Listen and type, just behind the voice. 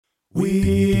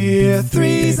We're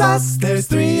three's us, there's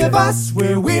three of us.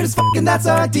 We're weird as fuck and that's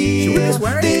our deal.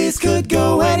 This could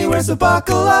go anywhere, so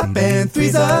buckle up and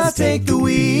three's us take the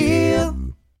wheel.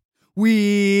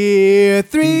 We're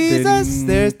three's us,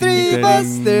 there's three of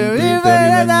us.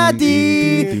 There's our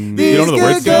deal. You don't know the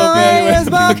words, This could go anywhere,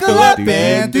 so buckle up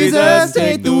and three's us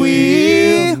take the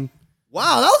wheel.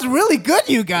 Wow, that was really good,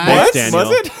 you guys. What? Daniel.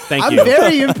 Was it? Thank I'm you.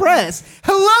 very impressed.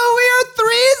 Hello, we are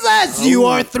threeses. You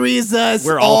are threeses.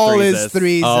 We're all is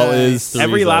threeses. threeses. All is threeses.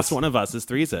 Every last one of us is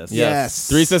threeses.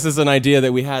 Yes. Threeses is an idea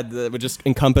that we had that would just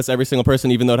encompass every single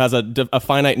person, even though it has a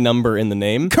finite number in the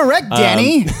name. Correct,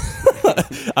 Danny.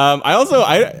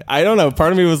 I don't know.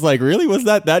 Part of me was like, really? Was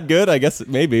that good? I guess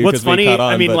maybe. What's 'cause we funny, caught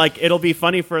on, I mean, but like, it'll be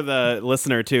funny for the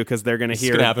listener, too, because they're going to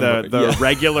hear gonna happen, the yeah.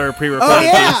 regular pre-recorded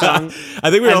yeah. song. I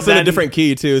think we were and also in a then- different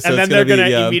key too. So And then it's they're going going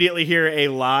to to be immediately hear a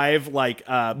live,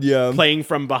 Yeah. playing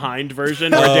from behind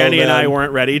version where Oh, Danny and I man.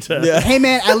 weren't ready to. Yeah. Hey,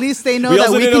 man, at least they know We that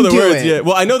also we didn't can know the do words it. yet.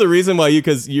 Well, I know the reason why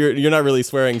because you're not really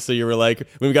swearing, so you were like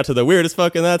when we got to the weirdest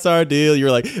fucking that's our deal. You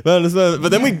were like, well, but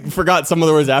then we forgot some of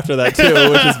the words after that too,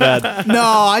 which is bad. No,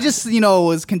 I just,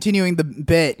 was continuing the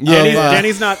bit. Yeah,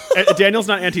 of, Daniel's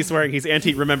not anti-swearing. He's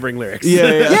anti-remembering lyrics.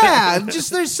 yeah,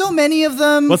 just there's so many of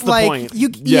them. What's the like, point? You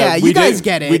we guys did-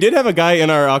 get it. We did have a guy in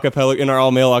our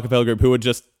all male acapella group who would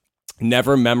just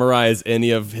never memorize any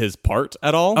of his part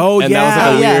at all. Oh, and that was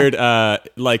like a yeah.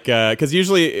 weird, because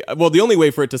usually, the only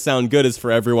way for it to sound good is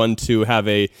for everyone to have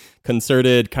a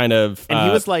concerted kind of. And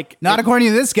he was like... Not according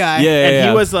to this guy. And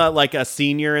he was like a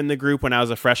senior in the group when I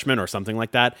was a freshman or something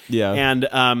like that. Yeah. And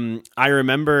I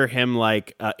remember him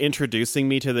like introducing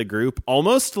me to the group,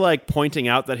 almost like pointing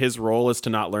out that his role is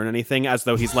to not learn anything, as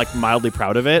though he's like mildly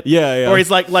proud of it. Yeah. Or he's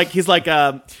so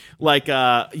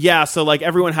like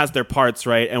everyone has their parts,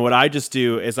 right? And what I just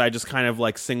do is I just kind of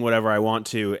like sing whatever I want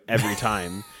to every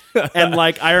time. And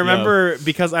like I remember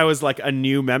because I was like a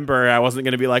new member, I wasn't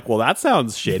going to be like, well, that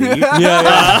sounds shitty.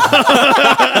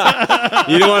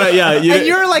 You don't want to. Yeah. And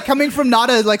you're like coming from not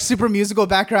a like super musical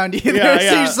background either, Yeah, so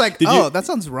yeah. you're just like, that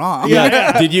sounds wrong.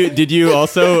 Yeah. Did you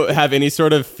also have any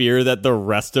sort of fear that the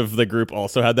rest of the group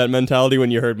also had that mentality when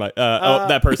you heard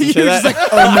that person say You're that? just like,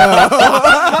 oh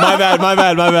no. my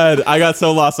bad. I got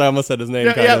so lost I almost said his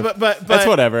name. But that's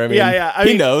whatever. I mean, I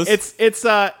he mean, knows. It's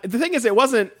the thing is,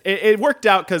 it worked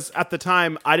out because at the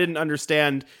time I didn't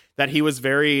understand that he was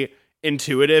very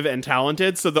intuitive and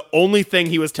talented. So the only thing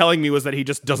he was telling me was that he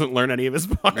just doesn't learn any of his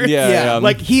parts. Yeah,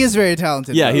 like he is very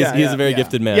talented. Yeah, though. he's a very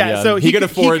gifted man. Yeah, so he could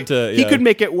afford to. He could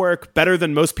make it work better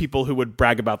than most people who would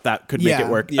brag about that could make Yeah. it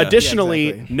work. Yeah. Additionally,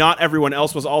 exactly. not everyone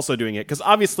else was also doing it because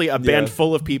obviously a band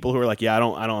full of people who are like,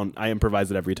 I improvise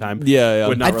it every time. Yeah.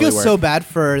 Would not I feel really work. so bad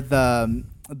for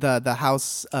the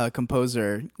house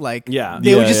composer. Like, Yeah.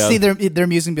 they would Yeah, just yeah. see their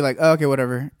music and be like, oh, okay,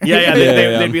 whatever. Yeah,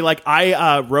 Yeah. they'd be like,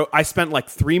 I spent like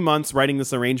 3 months writing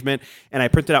this arrangement, and I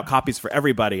printed out copies for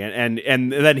everybody,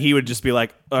 and then he would just be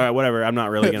like, whatever, I'm not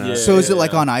really gonna. So is it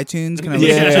like on iTunes? Can I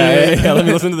listen Yeah, to it? yeah. Let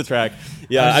me listen to the track.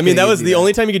 Yeah, just I mean that gonna was do the that.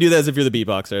 only time you could do that is if you're the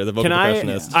beatboxer, the vocal Can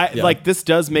percussionist. Yeah. like this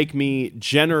does make me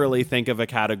generally think of a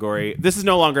category. This is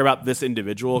no longer about this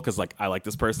individual because like I like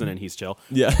this person and he's chill.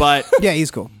 Yeah. but Yeah,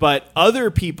 he's cool. But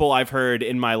other people I've heard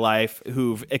in my life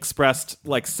who've expressed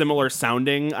like similar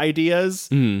sounding ideas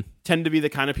tend to be the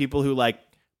kind of people who like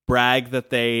brag that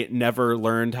they never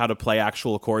learned how to play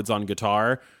actual chords on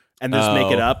guitar and just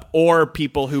make it up, or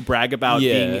people who brag about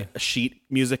being sheet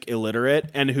music illiterate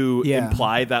and who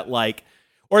imply that like,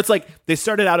 or it's like they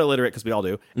started out illiterate because we all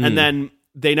do, and then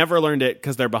they never learned it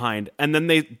because they're behind, and then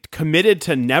they committed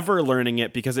to never learning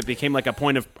it because it became like a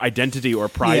point of identity or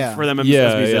pride for them as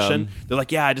a musician. They're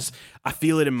like, I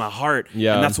feel it in my heart, and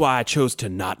that's why I chose to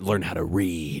not learn how to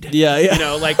read.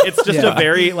 Yeah. Like it's just a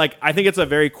very like I think it's a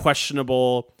very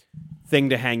questionable thing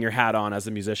to hang your hat on as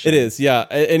a musician. It is, yeah.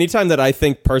 Anytime that I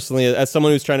think personally, as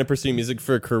someone who's trying to pursue music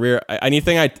for a career,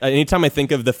 anytime I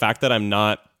think of the fact that I'm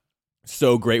not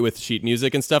so great with sheet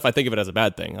music and stuff, I think of it as a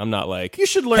bad thing. I'm not like, You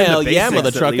should learn hell the basics yeah, mother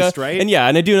at trucker. least, right?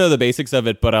 And I do know the basics of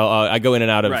it, but I go in and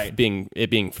out of Right. being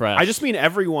fresh. I just mean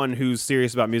everyone who's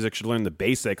serious about music should learn the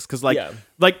basics because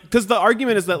because the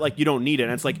argument is that like you don't need it,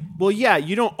 and it's like, well, yeah,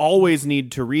 you don't always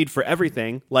need to read for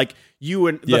everything. Like you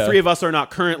and the three of us are not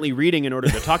currently reading in order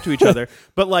to talk to each other,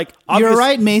 but like You're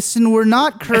right, Mason. We're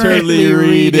not currently currently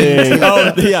reading.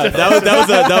 Oh yeah,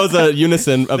 that was a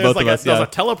unison of both like of us. That Yeah, was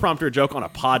a teleprompter joke on a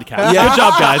podcast. Good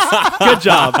job, guys. Good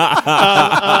job.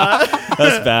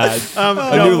 that's bad.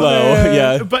 A new low.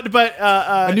 Yeah, But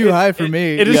A new high for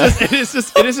me. It is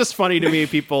just funny to me.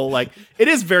 People like it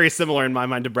is very similar in my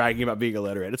mind to bragging about being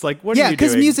illiterate. It's like, what are Yeah, you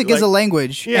because doing? music is a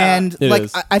language, Yeah. and It like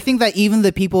is. I think that even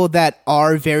the people that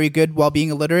are very good good while being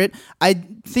illiterate. I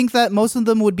think that most of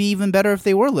them would be even better if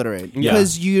they were literate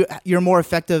because you're more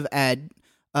effective at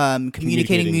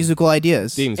communicating musical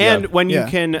ideas. Themes, and when you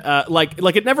can like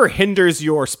it never hinders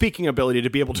your speaking ability to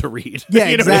be able to read. Yeah,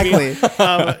 you know exactly. what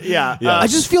I mean? I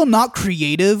just feel not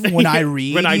creative when I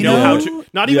read. when I know how to.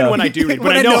 Not even when I do read.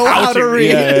 When I know how to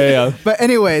read. Yeah. But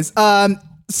anyways,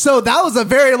 so that was a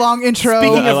very long intro.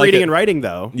 Speaking of like reading it. and writing,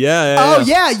 though. Yeah. Oh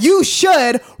yeah, you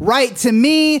should write to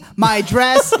me. My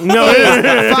address. No,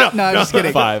 I'm just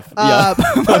kidding. 5.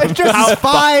 My address is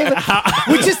 5,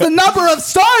 which is the number of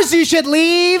stars you should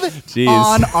leave Jeez.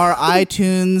 on our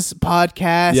iTunes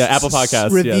podcast. Yeah, Apple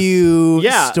Podcasts, review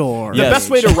Yeah. store. The Yes. best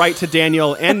way to write to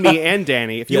Daniel and me and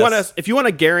Danny, if you Yes. want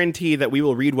to guarantee that we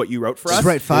will read what you wrote for Just us,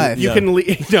 write 5. You Yeah. can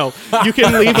leave you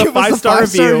can leave a Give us 5-star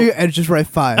review. and just write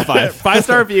 5.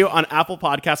 5-star review on Apple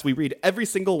Podcasts. We read every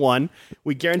single one.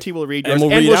 We guarantee we'll read yours,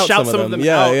 And we'll read out shout some some of of them. them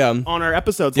Yeah, out yeah. on our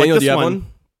episodes. Daniel, like do this you have one.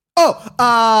 one?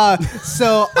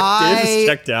 So I just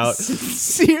checked out.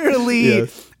 sincerely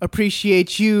Yes.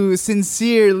 appreciate you.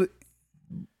 Sincerely.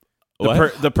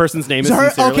 What? The person's name is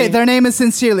Sincerely. Okay, their name is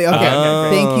Sincerely. Okay, Oh.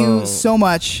 thank you so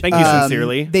much. Thank you,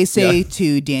 Sincerely. They say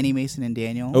to Danny, Mason, and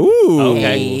Daniel. Ooh. Okay,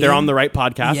 Hey. they're on the right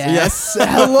podcast. Yes.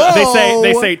 Hello.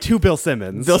 They say to Bill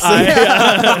Simmons.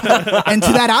 and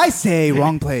to that I say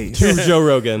wrong place. To Joe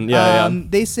Rogan. Yeah.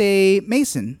 They say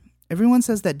Mason. Everyone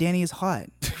says that Danny is hot,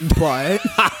 but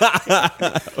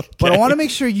but I want to make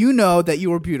sure you know that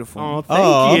you are beautiful. Oh,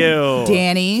 thank you,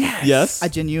 Danny. Yes. I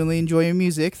genuinely enjoy your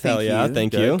music. Thank Hell yeah. you.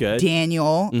 Thank you. Good.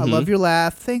 Daniel, I love your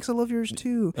laugh. Thanks, I love yours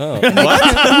too. Oh. What?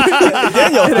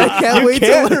 Daniel, And I can't wait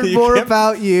to learn more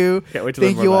about you. Can't wait to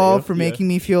Thank learn you more about all you. for making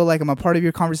me feel like I'm a part of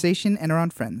your conversation and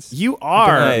around friends. You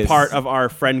are Nice. part of our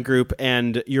friend group,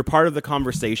 and you're part of the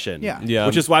conversation. Yeah.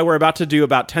 Which is why we're about to do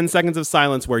about 10 seconds of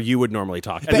silence where you would normally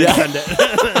talk. And then send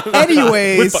it.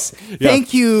 Anyways,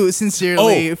 thank you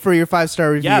sincerely for your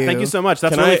 5-star review. Yeah, thank you so much.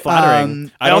 That's Can really I-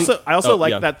 flattering. I also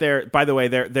like yeah. that by the way,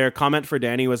 their comment for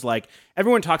Danny was like,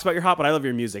 everyone talks about your hot, but I love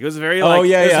your music. It was very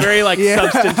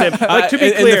substantive. Like, to be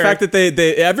and clear. the fact that they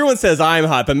everyone says I'm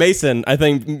hot, but Mason, I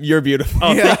think you're beautiful. No,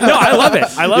 I love it.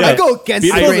 I love I it. go against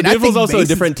the Beautiful, grain. I beautiful is think also a Mason's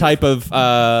different type of.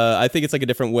 I think it's like a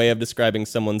different way of describing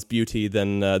someone's beauty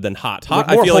than hot. Hot,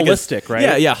 Like more I feel like it's- holistic,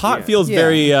 right? Yeah. Hot feels Yeah.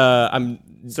 very. I'm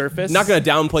Surface. not going to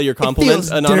downplay your compliment,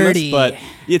 feels anonymous, dirty. but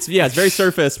it's very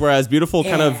surface. Whereas beautiful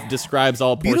kind of Yeah. describes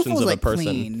all portions Beautiful is of like a person.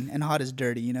 clean and hot is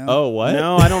dirty, you know? Oh, what?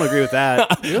 No, I don't agree with that.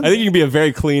 I think you can be a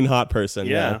very clean, hot person.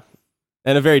 Yeah.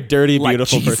 And a very dirty, Like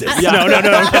beautiful Jesus. person. No, I'm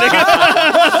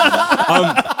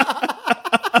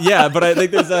kidding. Yeah, but I think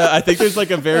there's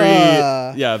like a very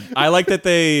I like that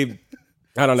they.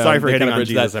 I don't know. Sorry for they hitting kinda on bridge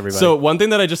Jesus, that. everybody. So one thing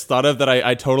that I just thought of that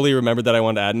I totally remembered that I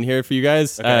wanted to add in here for you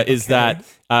guys is that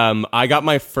I got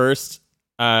my first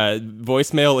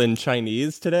voicemail in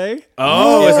Chinese today.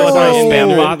 Oh, is it like Oh.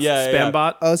 spam bot? Yeah. Spam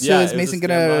bot? Oh, so Yeah, is it was Mason a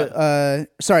gonna?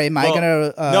 Sorry, am I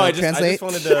gonna no, I just translate?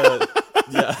 wanted to.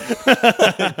 Yeah.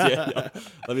 Yeah.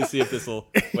 Let me see if this will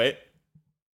wait.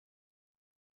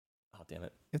 Oh damn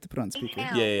it! You have to put it on speaker.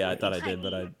 Yeah. I thought I did,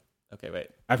 but okay. Wait.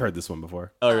 I've heard this one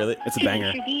before. Oh really? It's a 这里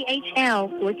banger. 是 DHL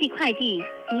国际快递，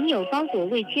您有包裹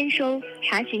未签收，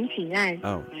查询请按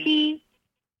Oh. 7。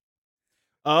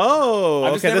 Oh,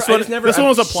 I've just okay. never- This one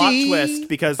was a She- plot twist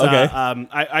because Okay.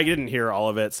 I didn't hear all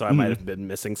of it, so I might have been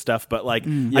missing stuff. But like,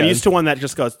 Yeah. I'm used to one that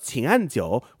just goes 请按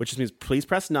9, which just means please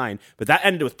press 9, but that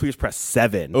ended with please press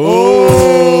 7.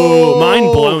 Oh,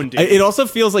 Mind blown, dude. It also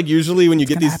feels like usually when you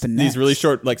get gonna these happen these really next?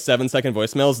 short, like 7-second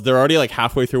voicemails, they're already like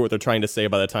halfway through what they're trying to say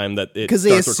by the time that it Because they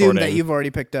starts assume recording. that you've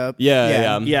already picked up.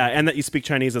 Yeah. Yeah, and that you speak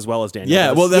Chinese as well as Daniel. Yeah,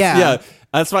 does. well, that's, Yeah. yeah,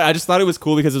 that's why I just thought it was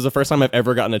cool because it was the first time I've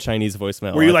ever gotten a Chinese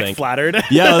voicemail. were you I like think. flattered?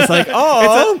 Yeah, I was like,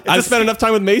 oh, it's I a spent enough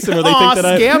time with Mason where they Aw, think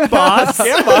that scam bots.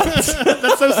 Scam bots.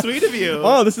 That's so sweet of you.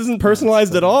 Oh, this isn't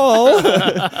personalized at all.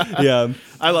 Yeah,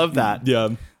 I love that. yeah.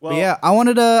 But yeah, I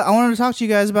wanted to talk to you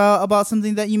guys about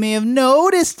something that you may have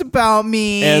noticed about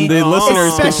me. And the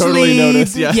listeners can totally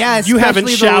notice. Yeah, Yes, You haven't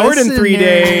showered in 3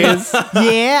 days.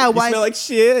 Yeah, you why? smell like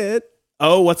shit.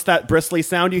 Oh, what's that bristly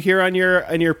sound you hear on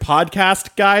your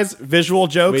podcast, guys? Visual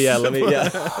jokes. But yeah, let me. Yeah.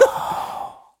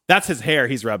 That's his hair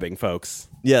he's rubbing, folks.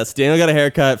 Yes, Daniel got a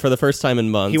haircut for the first time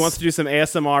in months. He wants to do some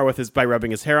ASMR by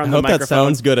rubbing his hair on I the hope microphone. that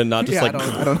sounds good and not just Yeah, like.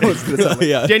 I don't know what's gonna sound like.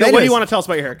 Yeah. Daniel, what do Anyways. you want to tell us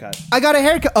about your haircut? I got a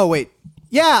haircut. Oh wait,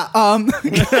 yeah.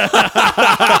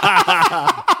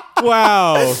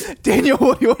 Wow. Daniel,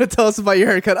 what do you want to tell us about your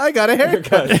haircut? I got a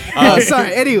haircut.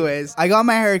 Sorry. Anyways, I got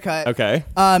my haircut. Okay.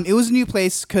 It was a new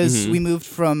place because we moved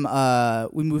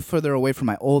further away from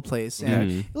my old place,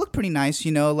 and it looked pretty nice.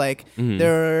 You know, like they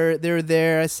were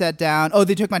there. I sat down. Oh,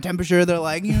 they took my temperature. They're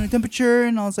like, temperature,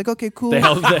 and I was like, okay, cool. They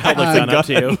held a gun up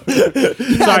to you.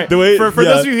 Sorry. For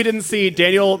those of you who didn't see,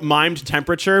 Daniel mimed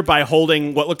temperature by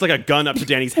holding what looked like a gun up to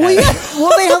Danny's head.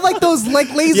 Well, they have like those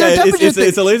like laser temperature thing.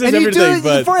 It's a laser and temperature you do thing,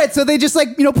 but for it, so they just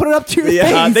like put it up to your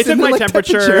face. They took and my like,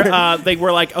 temperature. They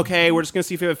were like, okay, we're just gonna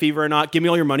see if you have a fever or not. Give me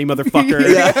all your money, motherfucker.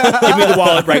 Give me the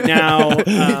wallet right now.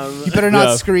 You better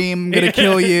not scream. I'm gonna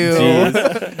kill you.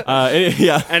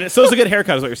 And so it's a good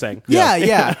haircut, is what you're saying.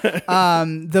 Yeah.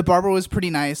 The barber was pretty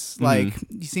nice. Like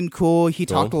he seemed cool. He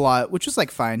talked a lot, which was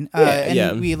like fine.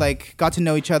 We like got to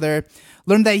know each other.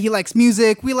 Learned that he likes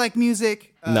music. We like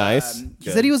music. Nice. He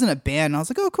said he was in a band. And I was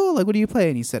like, oh, cool. Like, what do you play?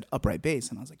 And he said upright bass.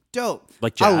 And I was like, dope.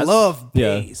 Like jazz? I love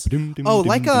Yeah. bass.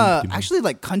 Actually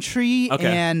like country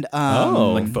and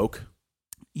like folk.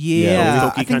 Yeah,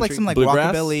 folky I think like country. some like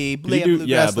Bluegrass? rockabilly, Could you do-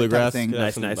 bluegrass, yeah, like, type of thing.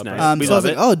 Nice. So We I was love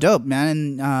like, it. oh, dope,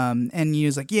 man. And he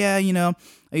was like, yeah,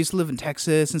 I used to live in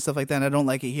Texas and stuff like that. And I don't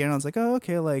like it here. And I was like, oh,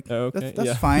 okay, like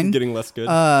that's fine. Getting less good.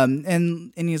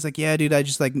 And he was like, yeah, dude, I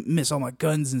just like miss all my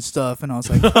guns and stuff. And I was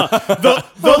like,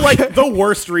 the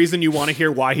worst reason you want to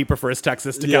hear why he prefers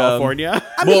Texas to California.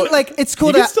 I mean, like it's cool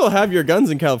you can that still have your guns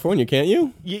in California, can't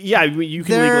you? Yeah, you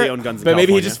can legally own guns in But California.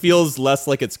 maybe he just feels less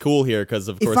like it's cool here because,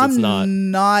 of course, if it's I'm not.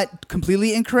 not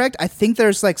completely incorrect, I think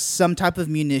there's like some type of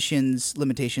munitions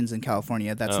limitations in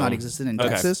California that's not existent in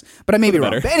Texas. But I may be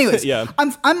wrong. better. But anyways,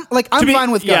 I'm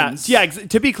fine with guns. Yeah,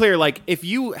 to be clear, like if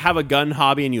you have a gun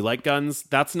hobby and you like guns,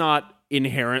 that's not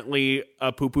inherently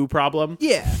a poo-poo problem.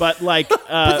 Yeah. But like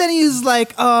But then he's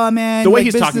like, oh man, the way like,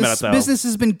 he's talking about it, though. business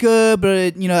has been good,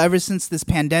 but ever since this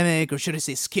pandemic, or should I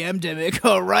say scamdemic,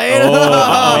 all right?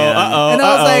 And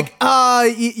I was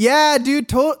like, yeah, dude,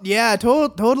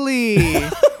 totally.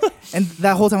 And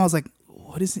that whole time I was like,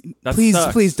 what is it? That Please,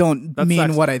 sucks. please don't That mean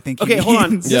sucks. what I think he Okay, hold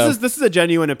on. means. This is a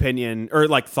genuine opinion or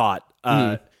like thought.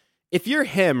 If you're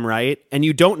him, right, and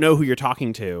you don't know who you're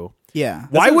talking to, Yeah.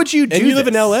 why would you do And you live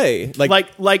in this? LA.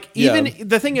 Like even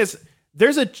the thing is,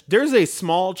 there's a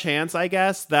small chance, I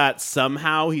guess, that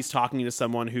somehow he's talking to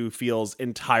someone who feels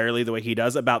entirely the way he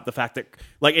does about the fact that,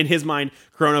 like, in his mind,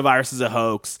 coronavirus is a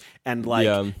hoax, and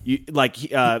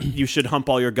you should hump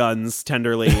all your guns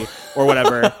tenderly or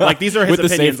whatever. Like these are his With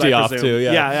the opinions. safety I off, presume. too,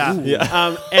 yeah.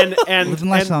 Yeah. And living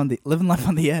life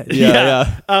on the edge.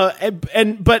 Yeah.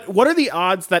 But what are the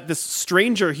odds that this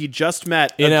stranger he just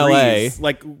met In agrees? LA,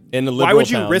 like, in a why liberal would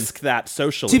you town. risk that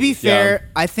socially? To be fair,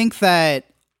 I think that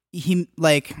he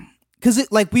like because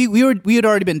we had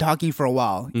already been talking for a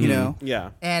while, you know.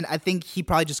 Yeah. And I think he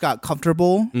probably just got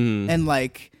comfortable and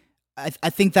like.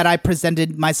 I think that I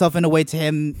presented myself in a way to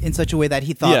him in such a way that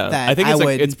he thought that I think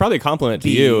it's probably a compliment to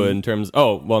be- you in terms.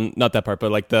 Oh, well, not that part,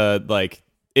 but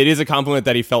it is a compliment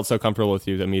that he felt so comfortable with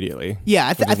you immediately. Yeah,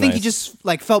 I think nice. he just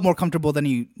like felt more comfortable than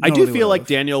he. I do normally feel would've. like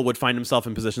Daniel would find himself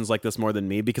in positions like this more than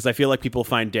me because I feel like people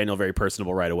find Daniel very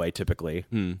personable right away, typically.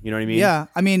 You know what I mean? Yeah,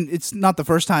 I mean, it's not the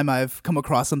first time I've come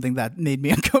across something that made me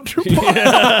uncomfortable.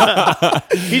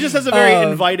 He just has a very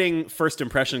inviting first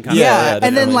impression kind Yeah, of.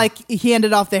 and then definitely. like he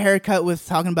ended off the haircut with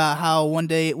talking about how one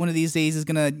of these days he's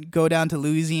gonna go down to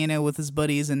Louisiana with his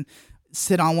buddies and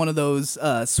sit on one of those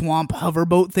swamp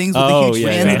hoverboat things with the Oh, huge yeah,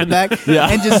 fans in the back Yeah.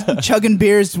 and just chugging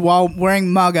beers while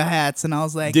wearing MAGA hats. And I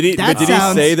was like, Did he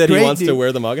sounds say that he great, wants dude. to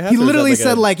wear the MAGA hats? He or is that literally like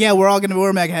said a- like, yeah, we're all gonna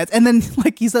wear MAGA hats. And then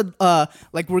like he said,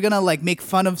 like we're gonna like make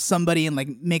fun of somebody and like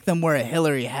make them wear a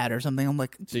Hillary hat or something. I'm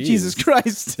like, Jesus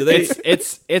Christ. Do they-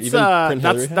 It's Even print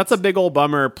Hillary that's a big old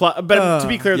bummer. But to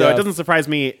be clear though, Yeah. it doesn't surprise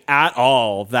me at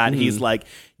all that he's like,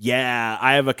 yeah,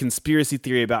 I have a conspiracy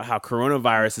theory about how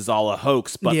coronavirus is all a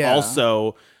hoax, but Yeah.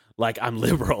 also like I'm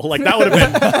liberal. Like that would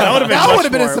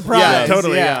have been a surprise. Yeah,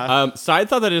 totally. Yeah. Yeah. Side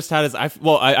thought that I just had is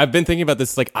I've been thinking about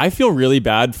this. Like I feel really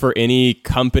bad for any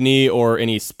company or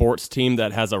any sports team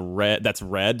that has that's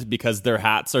red because their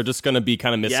hats are just going to be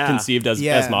kind of misconceived as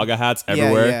MAGA hats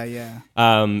everywhere. Yeah.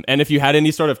 And if you had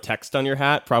any sort of text on your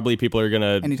hat, probably people are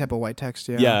gonna Any type of white text.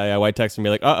 Yeah. white text and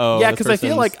be like, Yeah, because I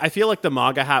feel like the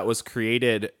MAGA hat was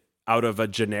created out of a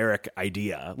generic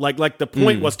idea. Like the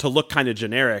point was to look kind of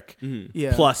generic.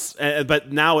 Yeah. Plus,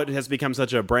 but now it has become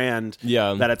such a brand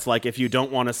Yeah. that it's like if you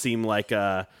don't want to seem like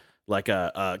a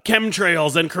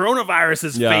chemtrails and coronavirus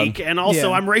is Yeah. fake and also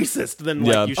Yeah. I'm racist, then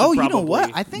like Yeah. you should Oh, probably. you know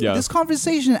what? I think Yeah. this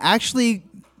conversation actually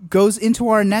goes into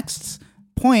our next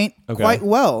point Okay. quite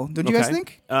well. Don't you guys Okay.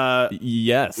 think?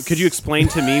 yes. Could you explain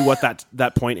to me what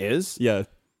that point is? Yeah.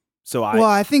 So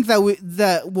I think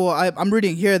that I'm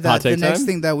reading here that the next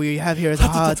thing that we have here is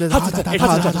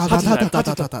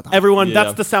everyone.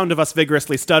 That's the sound of us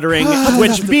vigorously stuttering,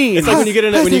 which means it's like when you get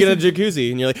in a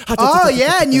jacuzzi and you're like,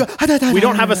 and you. We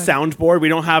don't have a soundboard. We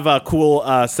don't have a cool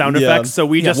sound effects. So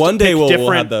we just one day pick we'll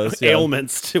different have those,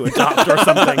 ailments to adopt or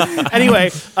something. Anyway,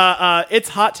 it's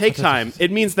hot take time.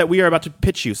 It means that we are about to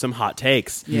pitch you some hot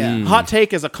takes. Yeah. Hot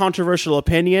take is a controversial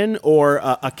opinion or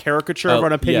a caricature of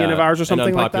an opinion of ours or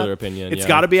something like that. Opinion, it's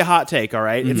got to be a hot take, all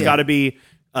right? It's got to be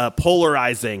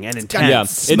polarizing and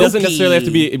intense. Yeah. It doesn't necessarily have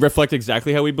to reflect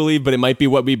exactly how we believe, but it might be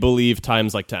what we believe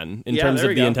times like 10 in terms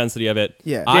of the intensity of it.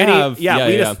 Yeah.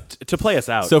 Danny, to play us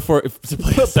out. So to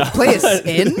play us out. Play us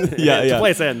in? To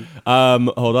play us in.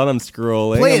 Hold on, I'm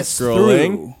scrolling. Play us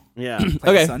through. Yeah.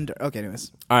 Okay. Okay,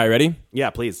 anyways. All right, ready? Yeah,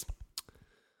 please.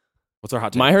 What's our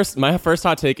hot take? My first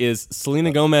hot take is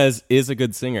Selena Gomez is a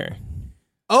good singer.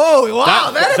 Oh,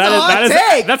 wow, that is a hot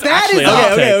take. That's that actually is a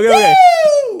hot take. Okay.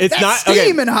 It's that's not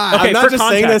steaming hot. I'm not just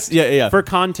saying this. Yeah. For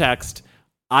context,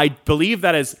 I believe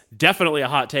that is definitely a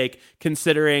hot take,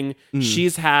 considering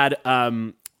she's had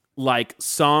like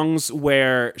songs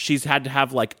where she's had to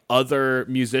have like other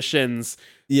musicians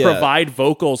provide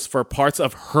vocals for parts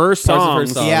of her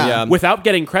songs without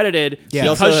getting credited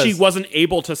because she wasn't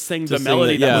able to sing the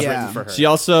melody that was written for her.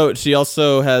 She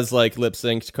also has like lip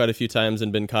synced quite a few times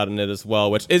and been caught in it as well,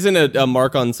 which isn't a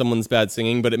mark on someone's bad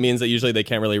singing, but it means that usually they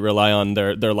can't really rely on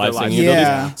their live singing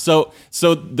abilities.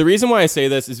 So the reason why I say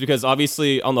this is because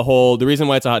obviously on the whole, the reason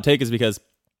why it's a hot take is because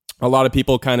a lot of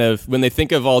people kind of, when they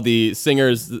think of all the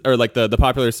singers or like the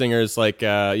popular singers, like, you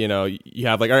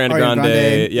have like Ariana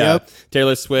Grande,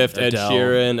 Taylor Swift, Adele. Ed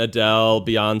Sheeran, Adele,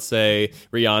 Beyonce,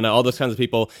 Rihanna, all those kinds of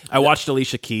people. I watched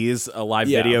Alicia Keys' a live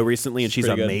video recently, and she's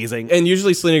amazing. And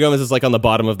usually Selena Gomez is like on the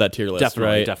bottom of that tier list,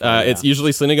 definitely, right? Definitely. It's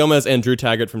usually Selena Gomez and Drew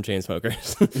Taggart from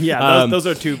Chainsmokers. Those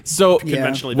are two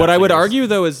conventionally what bad I would singers. argue,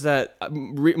 though, is that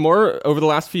more over the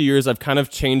last few years, I've kind of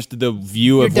changed the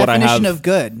view Your of what I have. definition of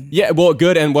good. Yeah, well,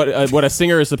 good and what a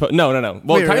singer is supposed. No. Well,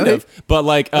 Wait, kind really? of, but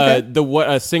like what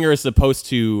a singer is supposed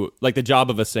to, like the job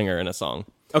of a singer in a song.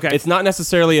 Okay, it's not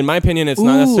necessarily, in my opinion, it's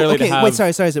not necessarily to have. Wait,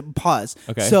 sorry. Pause.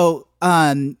 Okay. So,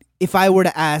 if I were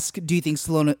to ask, do you think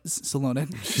Selena Selena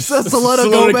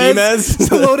Gomez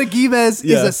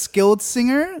is a skilled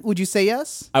singer? Would you say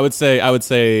yes? I would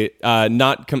say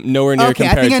not nowhere near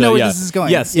compared to. I think I know where this is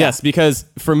going. Yes, because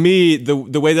for me, the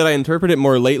way that I interpret it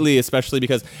more lately, especially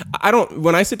because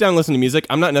when I sit down and listen to music,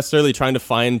 I'm not necessarily trying to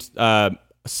find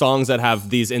songs that have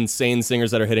these insane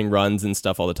singers that are hitting runs and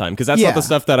stuff all the time, because that's not the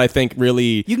stuff that I think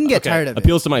really you can get tired of.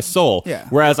 Appeals to my soul. Yeah.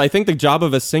 Whereas I think the job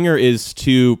of a singer is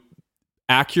to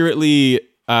accurately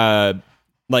serve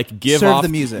the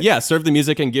music. Yeah, serve the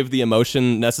music and give the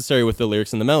emotion necessary with the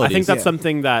lyrics and the melodies. I think that's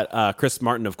something that Chris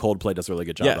Martin of Coldplay does a really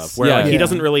good job of. Where he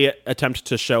doesn't really attempt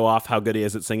to show off how good he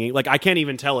is at singing. Like, I can't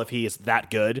even tell if he is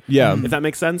that good. Yeah. If that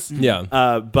makes sense.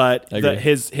 Yeah. But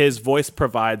his voice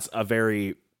provides a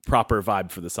very proper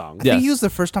vibe for the song. I think he was the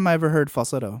first time I ever heard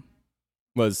falsetto.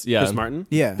 Was Chris Martin?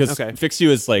 Yeah. Because Fix You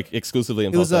is like exclusively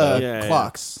in falsetto. It was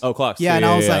Clocks. Oh, Clocks. Yeah, and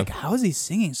I was like, how is he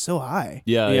singing so high?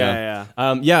 Yeah.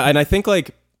 And I think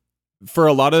like for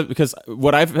a lot of, because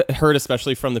what I've heard,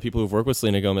 especially from the people who've worked with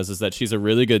Selena Gomez, is that she's a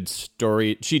really good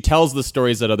story. She tells the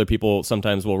stories that other people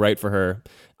sometimes will write for her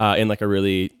in like a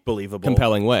really believable,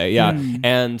 compelling way. Yeah.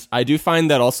 And I do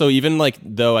find that also, even like,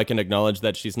 though I can acknowledge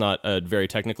that she's not a very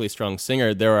technically strong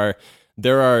singer,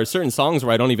 there are certain songs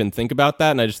where I don't even think about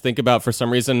that, and I just think about, for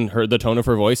some reason, the tone of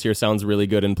her voice here sounds really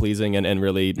good and pleasing and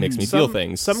really makes me feel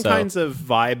things. Some kinds of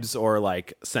vibes or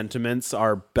like sentiments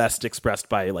are best expressed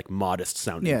by like modest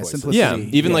sounding voices. Simplicity. Yeah,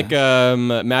 even like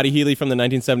Matty Healy from the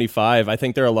 1975. I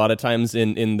think there are a lot of times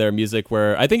in their music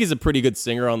where I think he's a pretty good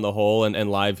singer on the whole, and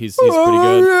live he's pretty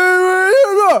good.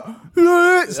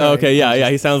 Okay, yeah,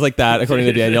 he sounds like that according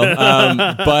to Daniel.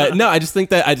 But no, I just think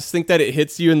that it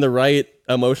hits you in the right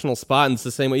emotional spot, and it's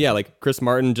the same way. Yeah, like Chris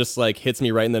Martin just like hits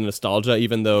me right in the nostalgia,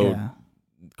 even though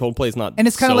Coldplay's not. And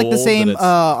it's kind of like the old, same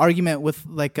argument with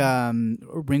like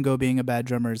Ringo being a bad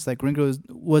drummer. It's like Ringo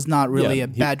was not really a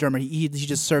bad drummer. He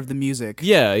just served the music.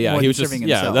 Yeah. He was just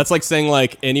himself. That's like saying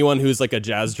like anyone who's like a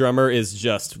jazz drummer is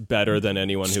just better than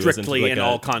anyone who isn't strictly like in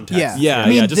all contexts. Yeah. I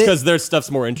mean, just because their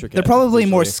stuff's more intricate. They're probably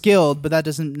more usually. skilled, but that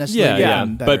doesn't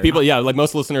necessarily. But people, like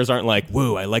most listeners aren't like,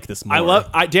 whoa, I like this more.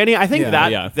 Danny. I think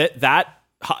that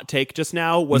hot take just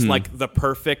now was like the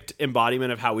perfect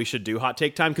embodiment of how we should do hot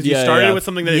take time, because you Yeah, started yeah. with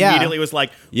something that Yeah. immediately was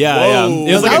like, Yeah. whoa.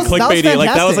 It was like a that was clickbaity.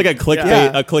 Like that was like a fantastic.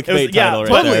 clickbait. Yeah. A clickbait yeah, title right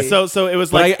totally. there. So it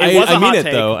was But like I it was a mean hot it,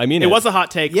 take. though. I mean it it. was a hot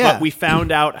take, Yeah. but we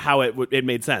found out how it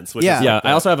made sense. Which Yeah. is Yeah,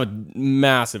 I also have a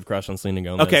massive crush on Selena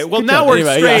Gomez. Okay, well Good now job. we're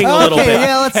Anyway, straying a little Okay, bit.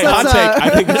 yeah, let's- Hey, hot let's, take. I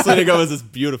think Selena Gomez is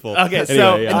beautiful. Okay, so-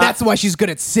 Anyway, yeah. And that's why she's good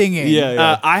at singing.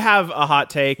 yeah. I have a hot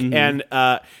take, and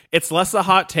it's less a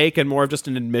hot take and more of just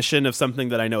an admission of something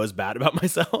that I know is bad about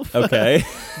myself. Okay.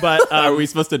 But Are we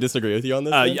supposed to disagree with you on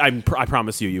this? then? I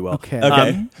promise you will. Okay.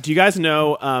 Okay. Do you guys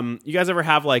know? You guys ever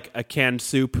have like a canned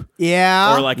soup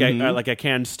Yeah. or like a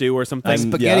canned stew or something?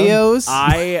 SpaghettiOs.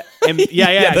 I am.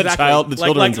 Yeah, the exactly.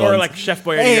 children's or ones. like Chef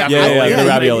Boyardee. Hey, yeah, the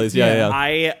raviolis. Yeah.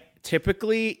 I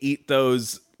typically eat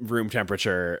those room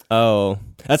temperature. Oh,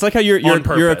 that's like how you're a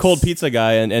purpose. cold pizza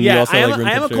guy, and Yeah, you also I am, like room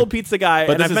I am a temperature. cold pizza guy,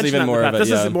 But and this I've is mentioned even that in the more past. of it, This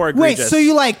yeah. is more Wait, egregious. so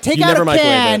you like take You out never a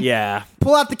microwave can, it. Yeah.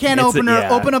 pull out the can It's a- opener,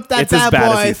 yeah. open up that It's as bad bad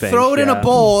as boy, you think, throw it in yeah. a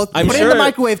bowl, I'm put it in the sure-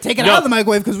 microwave, take it No. out of the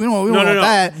microwave because we don't no, want no.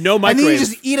 that. No And then you microwave.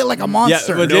 just eat it like a Yeah,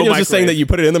 monster. but Daniel's just saying microwave. that you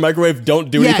put it in the microwave, don't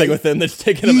do Yeah. anything with it, and then just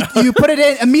take it out. you put it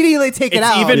in, immediately take it It's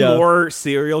out. even Yeah. more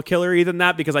serial killery than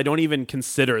that because I don't even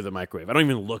consider the microwave. I don't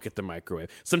even look at the microwave.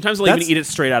 Sometimes I'll even That's- eat it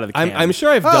straight out of the can. I'm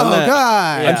sure I've done Oh, that.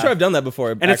 God. I'm sure I've done that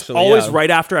before. And it's actually, always yeah. right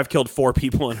after I've killed 4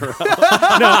 people in a row.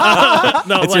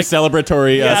 no, It's like, your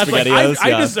celebratory yeah, it's like, SpaghettiOs. I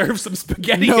yeah. deserve some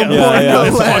spaghetti. No more, no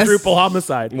It's less. quadruple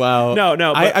homicide. Wow. No.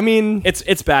 But I mean,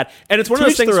 it's bad, and it's one to of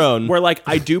those each things their own. where like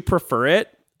I do prefer it,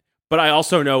 but I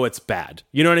also know it's bad.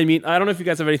 You know what I mean? I don't know if you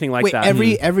guys have anything like Wait, that.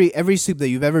 every soup that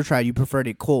you've ever tried, you preferred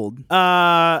it cold.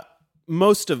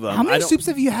 Most of them. How I many don't- soups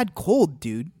have you had cold,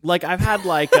 dude? Like I've had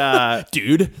like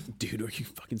dude. dude, are you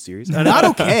fucking serious? Not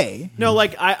okay. No,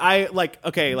 like I like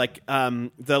okay, like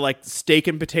the like steak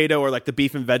and potato or like the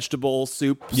beef and vegetable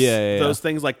soups. Yeah. Those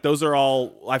things, like those are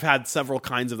all I've had several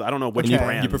kinds of. I don't know which You,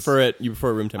 brands. you prefer it. You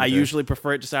prefer room temperature. I usually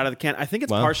prefer it just out of the can. I think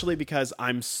it's Wow. partially because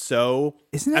I'm so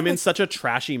Isn't it I'm in like- such a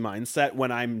trashy mindset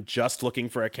when I'm just looking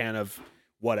for a can of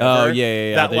whatever. Oh,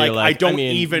 yeah. That That like, you're I like, don't I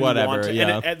mean, even whatever, want to,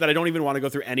 yeah. and that I don't even want to go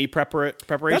through any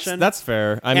preparation. That's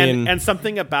fair. I mean, and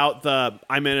something about the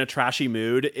I'm in a trashy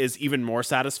mood is even more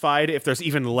satisfied if there's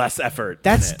even less effort.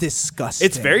 That's in it. disgusting.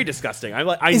 It's very disgusting.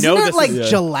 I Isn't know it this like is.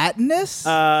 gelatinous?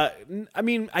 I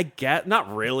mean, I get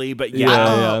not really, but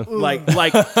Yeah. like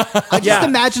I just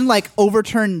imagine like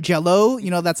overturned Jello. You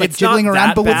know, that's like It's jiggling not around,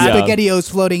 that but with bad. SpaghettiOs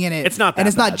floating in it. It's not that and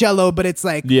it's not bad. Jello, but it's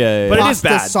like Yeah. But it is pasta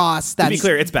bad. sauce. To That's be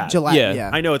clear, it's bad. Gelatin. Yeah.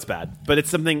 I know it's bad, but it's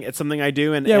something I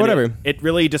do, and Yeah, and whatever. It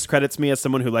really discredits me as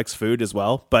someone who likes food as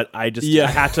well. But I just Yeah. I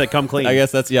had to come clean. I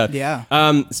guess that's yeah.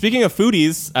 Yeah. Speaking of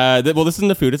foodies, well, this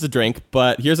isn't a food; it's a drink.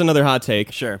 But here's another hot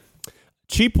take: Sure.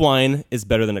 cheap wine is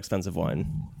better than expensive wine.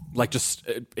 Like just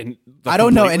I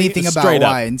don't know completely- anything about straight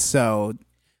up. wine, so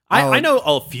I know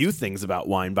a few things about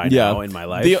wine by now in my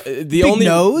life. The Big only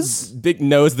nose? big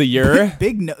nose, the year,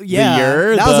 big no. Yeah, the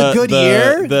year, that was a good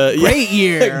year. the Great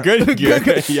year. good year,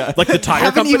 yeah. like the tire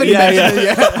Haven't company. even Yeah, mentioned it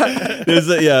yet.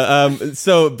 There's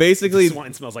so basically, This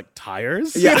wine smells like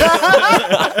tires.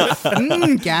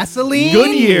 Gasoline.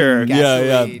 Goodyear.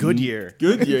 Yeah. Good year.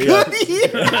 good year, yeah.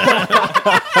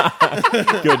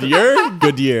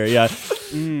 good year, yeah.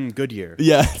 Good year.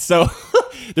 Yeah. So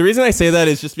the reason I say that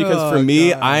is just because Oh, for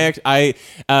me, God.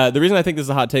 the reason I think this is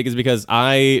a hot take is because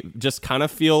I just kind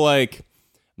of feel like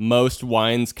most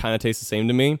wines kind of taste the same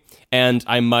to me, and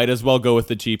I might as well go with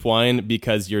the cheap wine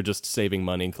because you're just saving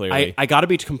money. Clearly, I got to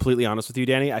be completely honest with you,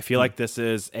 Danny. I feel like this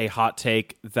is a hot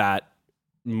take that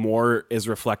more is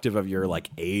reflective of your like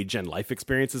age and life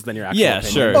experiences than your actual yeah,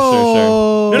 opinion. sure.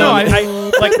 No,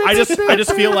 I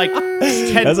just feel like 10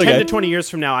 That's okay. to 20 years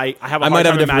from now, I have a I hard might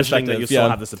have time a different imagining that you perspective, still yeah.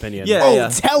 have this opinion. Yeah, Oh, yeah.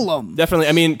 tell them. Definitely.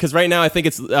 I mean, because right now I think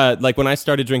it's like when I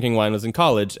started drinking wine was in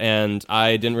college, and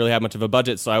I didn't really have much of a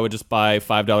budget, so I would just buy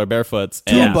 $5 barefoots.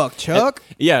 And, $2 Chuck.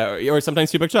 Yeah, or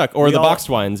sometimes $2 Chuck, or We the all- boxed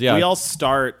wines. Yeah, We all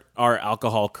start our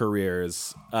alcohol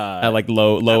careers at like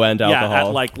low end alcohol. Yeah,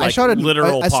 at like I started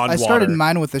literal pond I started water.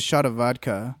 mine with a shot of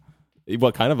vodka.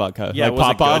 What kind of vodka? Yeah, like was it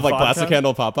Popov, good like vodka? plastic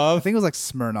handle I Popov. think it was like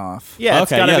Smirnoff. Yeah,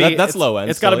 it's Okay, gotta yeah, be, that's low end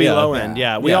It's got to still, be yeah. low end.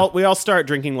 Yeah, we Yeah. all start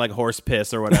drinking like horse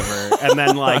piss or whatever, and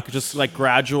then like just like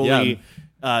gradually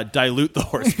dilute the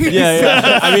horse piss.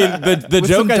 Yeah. I mean, the With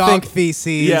joke some I dog think.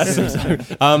 feces. Yes. I'm sorry.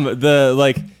 The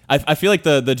like I feel like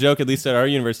the joke, at least at our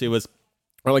university, was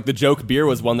Or like the joke beer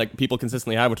was one that people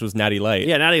consistently have, which was Natty Light.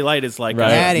 Yeah, Natty Light is like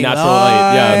Natty natural Light.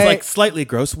 light. Yeah, it's like slightly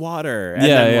gross water. And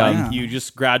then like you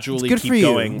just gradually keep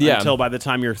going until by the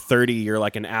time you're 30, you're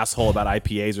like an asshole about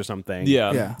IPAs or something.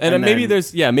 Yeah. And maybe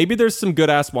there's some good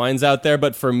ass wines out there,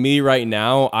 but for me right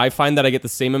now, I find that I get the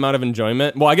same amount of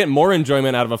enjoyment. Well, I get more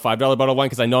enjoyment out of a $5 bottle of wine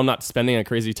because I know I'm not spending a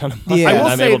crazy ton of money. I will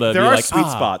I'm say able to there be are like, sweet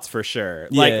spots for sure.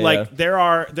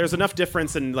 There's enough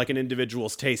difference in like an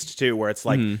individual's taste too, where it's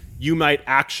like you might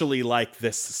actually like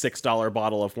this $6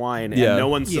 bottle of wine, and no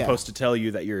one's supposed to tell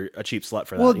you that you're a cheap slut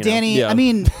for that. Well, Danny, I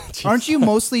mean, Jeez. aren't you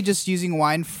mostly just using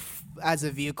wine as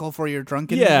a vehicle for your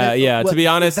drunkenness? Yeah. To be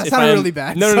honest, that's not really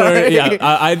bad. No. Yeah,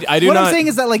 I do what not. I'm saying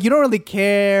is that like you don't really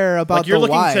care about Like, you're the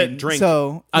looking wine. to drink.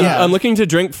 So I'm looking to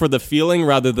drink for the feeling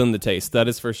rather than the taste. That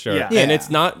is for sure. Yeah. And it's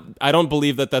not. I don't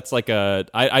believe that that's like a.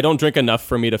 I don't drink enough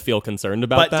for me to feel concerned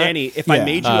about But that. Danny, if I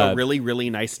made you a really, really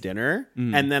nice dinner,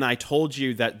 and then I told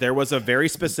you that there was a very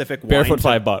specific Barefoot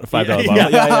wine $5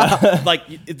 bottle. like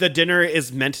the dinner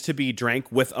is meant to be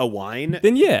drank with a wine,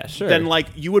 Then yeah, sure. then like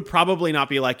you would probably not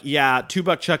be like, yeah,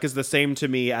 $2 Chuck is the same to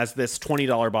me as this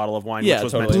 $20 bottle of wine, which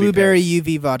was meant to be blueberry paired.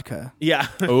 UV vodka. Yeah.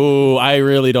 Oh, I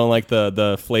really don't like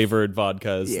the flavored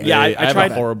vodkas. Yeah, I have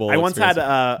tried. a horrible. I once had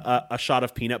experience. a shot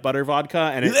of peanut butter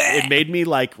vodka, and it made me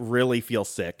like really feel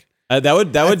sick. That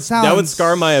would sounds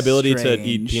scar my ability to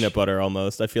eat strange. peanut butter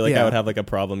almost. I feel like Yeah. I would have like a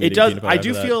problem. It eating does. Peanut butter I do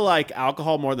after that. feel like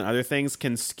alcohol more than other things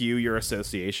can skew your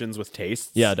associations with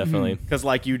tastes. Yeah, definitely. Because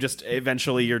like you just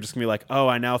eventually you're just gonna be like, oh,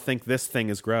 I now think this thing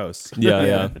is gross.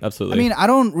 Yeah, absolutely. I mean, I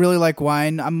don't really like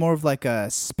wine. I'm more of like a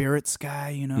spirits guy,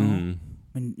 you know.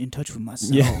 I'm in touch with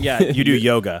myself. Yeah, you do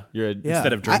yoga. You're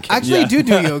instead of drinking. I actually do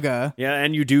yoga. Yeah,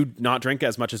 and you do not drink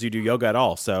as much as you do yoga at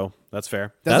all, so that's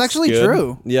fair. That's actually good.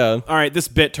 true. Yeah. All right, this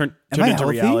bit turned I into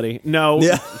healthy? reality. No.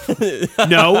 Yeah.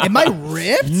 No. Am I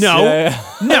ripped? No. Yeah.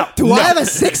 No. Do I have a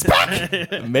six pack?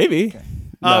 Maybe.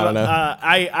 No, I don't know.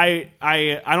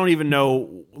 I don't even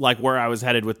know like where I was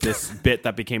headed with this bit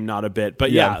that became not a bit,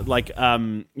 but Yeah. like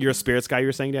you're a spirits guy. You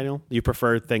were saying, Daniel, you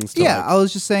prefer things to Yeah, like, I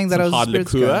was just saying that I was a hard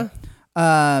spirits liqueur. guy.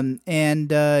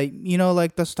 And you know,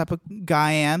 like that's the type of guy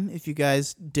I am. If you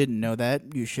guys didn't know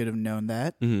that, you should have known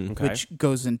that. Okay. Which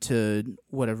goes into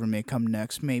whatever may come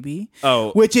next, maybe.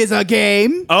 Oh. Which is a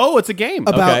game Oh, it's a game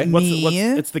about Okay. me.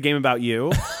 It's the game about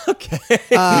you.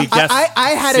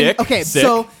 I had Sick, okay.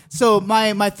 sick. So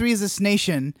my Three is This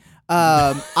Nation.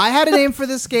 I had a name for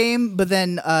this game, but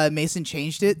then Mason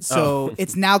changed it, so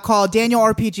it's now called Daniel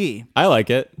RPG. I like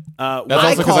it. That's That's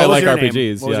also because I like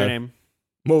RPGs. What was yeah. your name?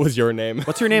 What was your name?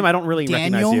 What's your name? I don't really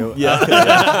Daniel? recognize you.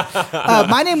 Yeah.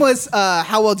 My name was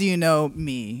How Well Do You Know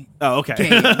Me? Oh, okay.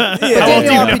 Game. But How well Daniel do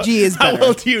you know- RPG is How better.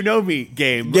 well do you know me?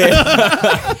 Game.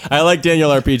 I like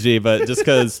Daniel RPG, but just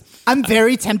because. I'm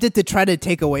very tempted to try to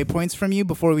take away points from you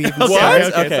before we even Okay, start.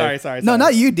 okay, Okay. sorry. No,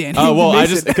 not you, Danny. Oh well, I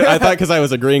Mason. I thought because I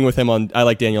was agreeing with him on I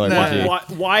like Daniel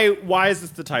RPG. Why is this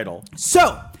the title?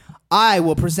 So, I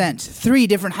will present 3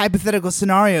 different hypothetical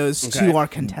scenarios Okay. to our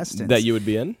contestants. That you would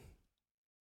be in.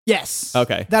 Yes.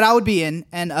 Okay. That I would be in,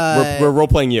 and We're role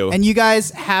playing you. and you guys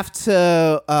have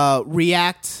to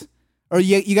react, or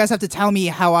you guys have to tell me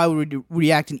how I would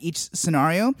react in each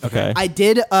scenario. Okay. I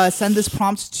did send this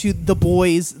prompt to the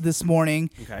boys this morning,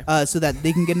 Okay. so that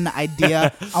they can get an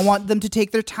idea. I want them to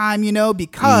take their time, you know,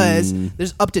 because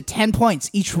there's up to 10 points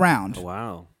each round.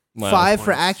 Wow. 5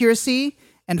 for accuracy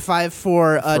and 5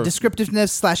 for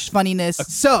descriptiveness / funniness.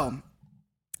 So,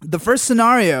 the first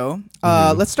scenario,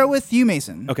 let's start with you,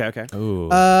 Mason. Okay. Ooh.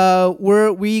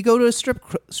 We go to a strip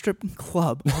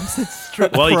club. I said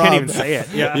strip Well, you can't club. even say it.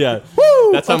 Yeah. yeah.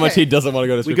 Woo! That's how much Okay. he doesn't want to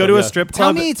go to. We go to a strip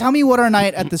club. Tell me what our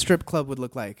night at the strip club would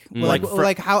look like. Like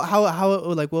Like how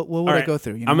like what would All I right. go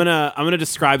through? You know? I'm gonna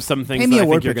describe some things Paint me that a I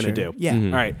word think you're gonna picture. do. Yeah. All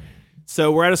right.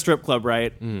 So we're at a strip club,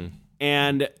 right?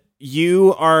 And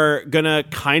you are gonna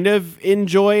kind of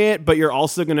enjoy it, but you're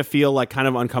also gonna feel like kind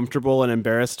of uncomfortable and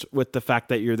embarrassed with the fact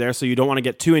that you're there. So you don't want to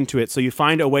get too into it. So you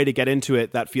find a way to get into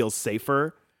it that feels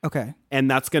safer. Okay. And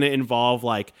that's going to involve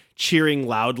like cheering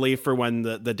loudly for when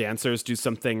the dancers do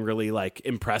something really like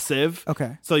impressive.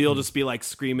 Okay. So you'll just be like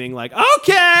screaming like,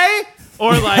 okay.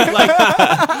 Or like,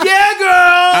 yeah,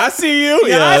 girl. I see you.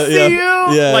 Yeah, I see you.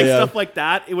 Yeah, like yeah. stuff like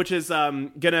that, which is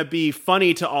gonna be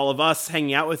funny to all of us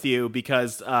hanging out with you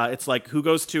because it's like who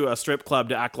goes to a strip club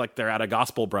to act like they're at a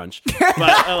gospel brunch,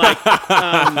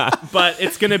 but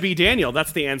it's gonna be Daniel.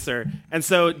 That's the answer. And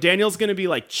so Daniel's gonna be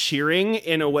like cheering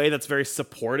in a way that's very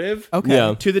supportive Okay.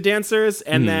 Yeah. to the dancers,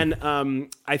 and then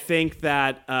I think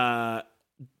that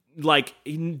like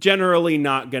generally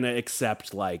not gonna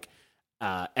accept like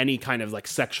any kind of like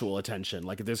sexual attention.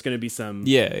 Like there's going to be some,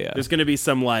 there's going to be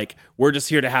some like, we're just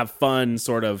here to have fun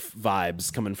sort of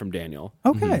vibes coming from Daniel.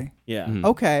 Okay. Yeah.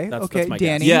 Okay. That's my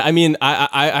Danny. guess. Yeah, I mean,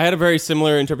 I had a very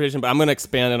similar interpretation, but I'm going to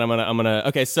expand and I'm gonna.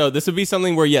 Okay, so this would be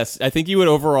something where yes, I think you would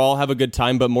overall have a good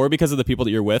time, but more because of the people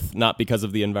that you're with, not because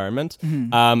of the environment.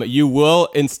 You will,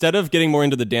 instead of getting more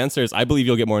into the dancers, I believe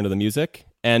you'll get more into the music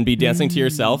and be dancing to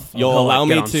yourself. You'll allow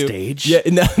me get on to stage? Yeah,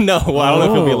 no. Well, I don't know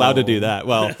if you'll be allowed to do that.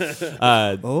 Well,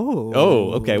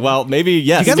 okay. Well, maybe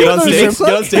yes. You guys Get go on to the stage. strip club?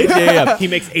 Get on stage. Yeah. He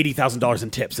makes $80,000 in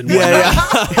tips and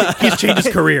he's changed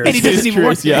his career. And he doesn't even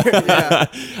work there.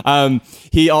 Yeah.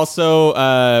 He also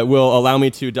will allow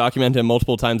me to document him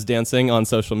multiple times dancing on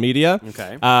social media.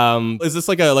 Okay. Is this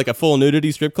like a full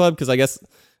nudity strip club? Because I guess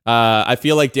I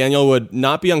feel like Daniel would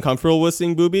not be uncomfortable with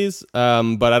seeing boobies.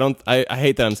 But I don't. I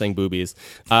hate that I'm saying boobies.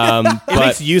 It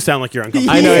makes you sound like you're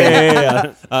uncomfortable. I know.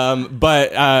 Yeah.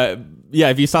 But yeah,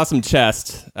 if you saw some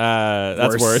chest,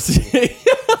 that's worse.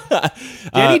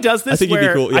 Danny does this I think where he'd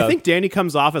be cool, yeah. I think Danny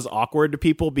comes off as awkward to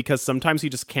people because sometimes he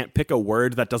just can't pick a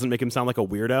word that doesn't make him sound like a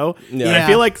weirdo. Yeah. And I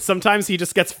feel like sometimes he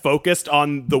just gets focused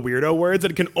on the weirdo words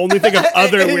and can only think of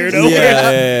other weirdo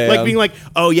words. Like being like,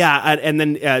 oh yeah, and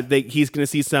then he's going to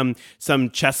see some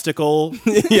chesticle.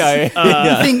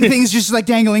 Things just like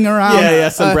dangling around. Yeah.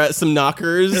 Some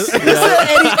knockers.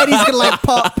 Eddie's gonna like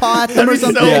paw them or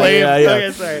something. So lame. Yeah.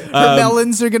 Okay, sorry. Her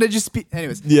melons are gonna just be.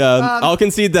 Anyways. Yeah, I'll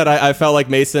concede that I felt like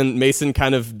Mason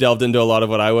kind of delved into a lot of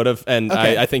what I would have, and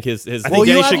Okay. I think his. Well,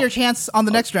 you have your chance on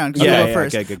the next round because you go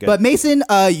first. Okay, good. But Mason,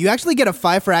 you actually get a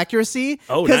 5 for accuracy.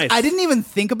 Oh, because nice. I didn't even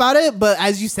think about it, but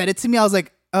as you said it to me, I was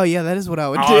like, oh yeah, that is what I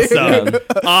would do.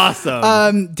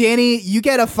 Awesome. Danny, you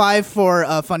get a 5 for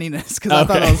funniness because I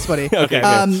thought that was funny. Okay.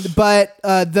 But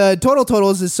the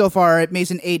totals is so far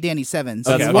Mason 8, Danny 7.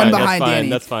 So it's one behind Danny.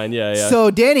 That's fine. Yeah.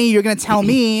 So Danny, you're gonna tell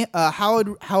me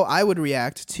how I would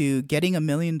react to getting $1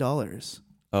 million.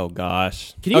 Oh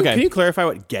gosh. Can you clarify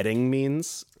what getting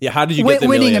means? Yeah. How did you get the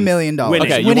winning million? $1 million?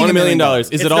 Okay, you Winning won $1 million. Is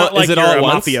It's it all? not like Is it you're all a at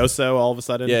once? mafioso all of a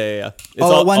sudden? Yeah. It's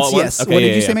All at once, yes. Okay, What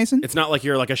did you say, Mason? It's not like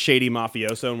you're like a shady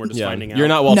mafioso and we're just finding out. You're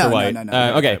not Walter No, White.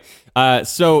 no. Okay.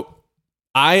 So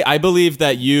I believe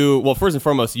that well, first and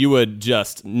foremost, you would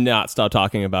just not stop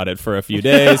talking about it for a few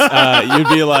days. You'd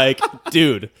be like,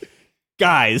 dude,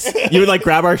 guys, you would like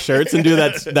grab our shirts and do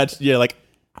that. Yeah, like,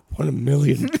 I want $1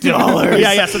 million.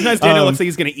 Yeah. Sometimes Daniel looks like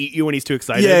he's gonna eat you when he's too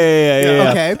excited. Yeah.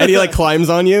 Okay. And he like climbs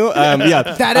on you. Yeah.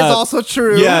 That is also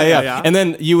true. Yeah. And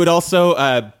then you would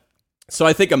also. So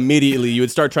I think immediately you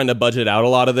would start trying to budget out a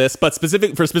lot of this, but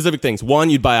for specific things. One,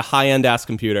 you'd buy a high-end ass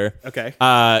computer. Okay.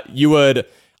 You would.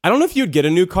 I don't know if you'd get a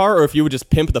new car or if you would just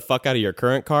pimp the fuck out of your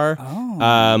current car.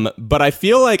 Oh. But I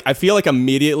feel like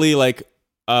immediately like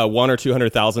 $100,000 or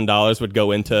 $200,000 would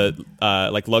go into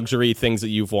like luxury things that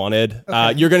you've wanted.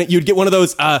 Okay. You'd get one of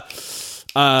those not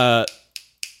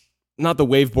the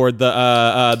waveboard,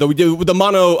 the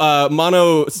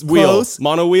mono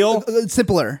wheel.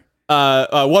 Simpler.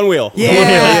 One wheel.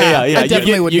 Yeah. Yeah. I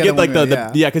definitely would you get like one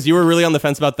the wheel, because you were really on the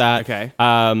fence about that. Okay.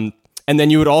 And then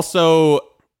you would also.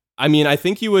 I mean, I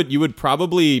think you would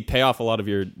probably pay off a lot of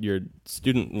your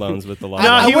student loans with a lot.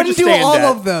 I he would wouldn't just do stay in all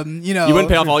debt. of them. You know, You wouldn't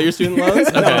pay off all your student loans?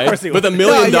 Okay. of course he With $1 wouldn't.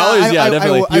 million, I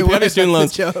definitely. You pay off your would. student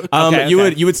loans. That's the joke. Okay.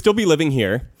 You would still be living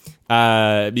here.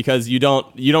 Because you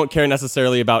don't care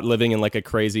necessarily about living in like a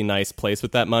crazy nice place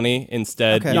with that money.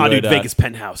 Instead, Okay. you No, would, dude, Vegas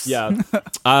penthouse. Yeah.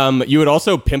 You would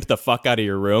also pimp the fuck out of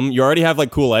your room. You already have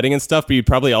like cool lighting and stuff, but you'd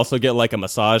probably also get like a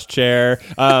massage chair,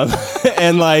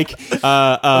 and like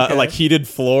heated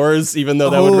floors, even though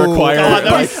that would require. God,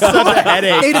 that was such a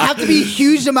headache. It'd have to be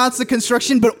huge amounts of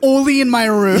construction, but only in my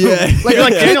room. Yeah. Like You're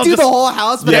like, I Daniel, could do just- the whole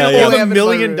house, but Yeah, I yeah. only $1 have it in my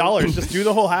million. room. Just do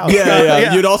the whole house.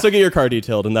 Yeah. You'd also get your car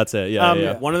detailed, and that's it.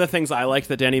 Yeah. One of the things I liked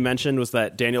that Danny mentioned was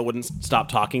that Daniel wouldn't stop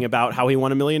talking about how he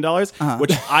won $1 million,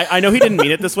 which I know he didn't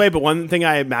mean it this way, but one thing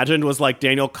I imagined was like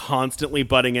Daniel constantly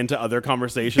butting into other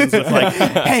conversations with like,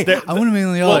 Hey, I want $1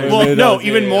 million. well, no, Yeah,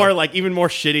 even yeah. more like even more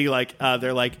shitty. Like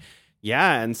they're like,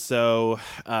 yeah, and so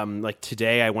like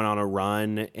today I went on a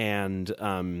run and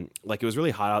like it was really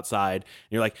hot outside. And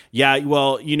you're like, yeah,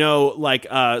 well, you know, like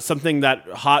something that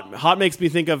hot makes me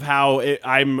think of how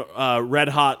I'm red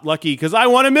hot lucky because I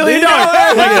won $1 million.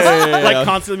 Like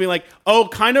constantly being like, oh,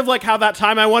 kind of like how that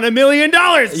time I won $1 million. So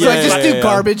I just do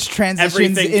garbage transitions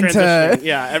Everything into.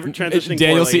 transitioning. Every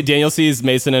transitioning. Daniel sees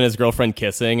Mason and his girlfriend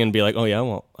kissing and be like, oh yeah,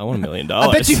 well, I want $1 million.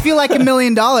 I bet you feel like $1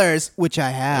 million, which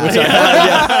I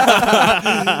have.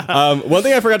 One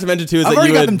thing I forgot to mention too is I've that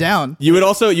already you got would them down. You would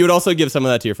also give some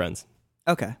of that to your friends.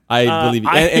 Okay. I believe you.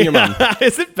 And your mom.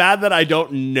 Is it bad that I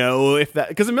don't know if that...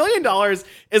 Because $1 million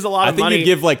is a lot of money. I think you'd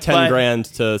give like 10 grand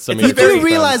to some of You your do friends.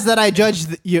 realize that I judge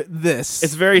this.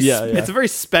 It's it's a very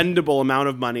spendable amount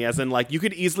of money, as in like you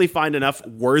could easily find enough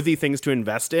worthy things to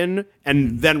invest in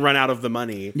and then run out of the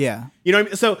money. Yeah. You know what I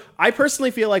mean? So I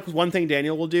personally feel like one thing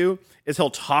Daniel will do is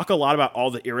he'll talk a lot about all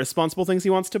the irresponsible things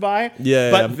he wants to buy.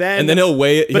 But then he'll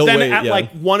wait. But then at like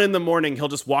 1 a.m, he'll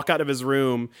just walk out of his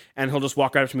room and he'll just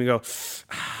walk right up to me and go,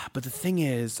 but the thing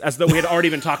is, as though we had already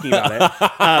been talking about it.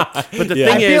 But the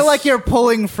thing is, I feel like you're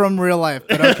pulling from real life,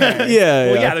 but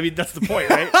okay. I mean, that's the point,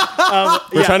 right?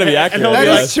 We're trying to be accurate. And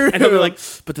that is true. And he'll be like,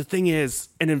 but the thing is,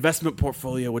 an investment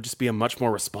portfolio would just be a much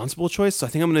more responsible choice. So I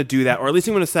think I'm going to do that, or at least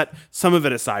I'm going to set some of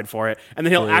it aside for it. And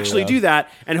then he'll actually do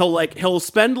that, and he'll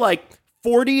spend like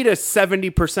 40 to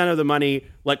 70% of the money,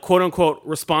 like quote unquote,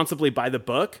 responsibly by the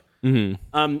book.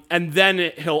 Mm-hmm. And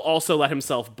then he'll also let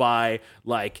himself buy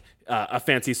like a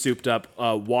fancy souped up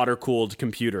water cooled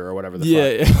computer or whatever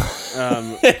the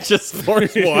fuck. It just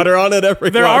pours water on it every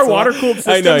There once are in a while. water cooled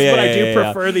systems, but I do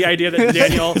prefer the idea that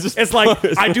Daniel is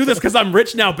like, I do this because I'm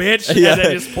rich now, bitch. And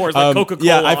then just pours like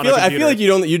Coca-Cola on a computer. I feel like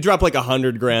you drop like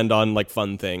 100 grand on like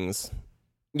fun things.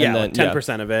 Yeah, like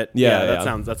 10% of it.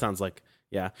 That sounds like.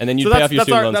 Yeah, and then you pay off your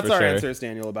student loans that's for our sure. answers,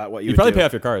 Daniel, about what you You'd probably pay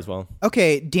off your car as well.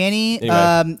 Okay, Danny,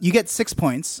 Anyway. you get 6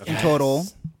 points in total.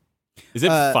 Is it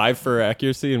 5 for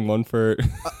accuracy and 1 for?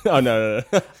 Oh no.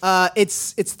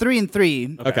 It's 3 and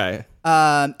 3. Okay.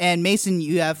 And Mason,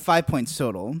 you have 5 points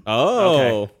total.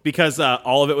 Oh, okay. Because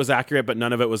all of it was accurate, but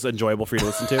none of it was enjoyable for you to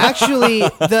listen to. Actually,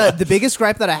 the biggest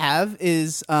gripe that I have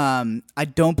is I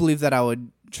don't believe that I would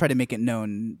try to make it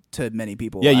known to many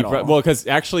people. Yeah, because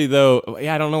actually though,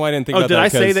 I don't know why I didn't think about that. Did I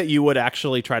say that you would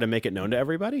actually try to make it known to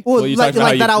everybody? Well, you like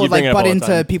talked about that I you would bring it like up butt all the into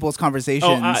time. people's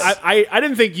conversations. I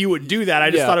didn't think you would do that.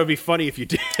 I just thought it would be funny if you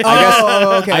did. Okay.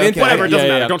 I didn't. Whatever, it doesn't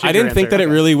matter. Don't change I didn't your think answer. that it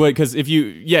really would, because if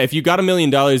you got $1 million,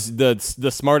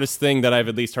 the smartest thing that I've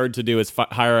at least heard to do is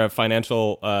hire a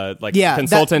financial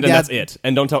consultant, and that's it.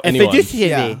 And don't tell anyone.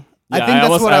 Yeah. I think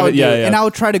that's what I would do. And I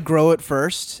would try to grow it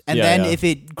first. And then if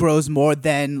it grows more,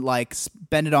 then like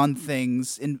spend it on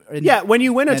things. When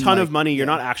you win a ton of money, you're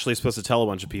not actually supposed to tell a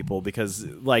bunch of people because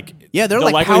like... Yeah, they're the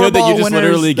like likelihood that you just winners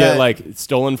literally get that- like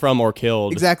stolen from or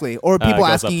killed. Exactly. Or people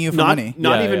asking you for money.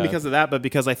 Not even because of that, but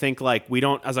because I think like we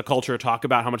don't as a culture talk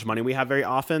about how much money we have very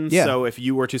often. Yeah. So if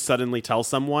you were to suddenly tell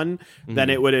someone, then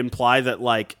it would imply that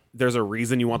like there's a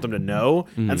reason you want them to know.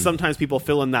 And sometimes people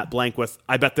fill in that blank with,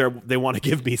 I bet they want to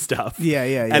give me stuff. Yeah.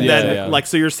 And then like,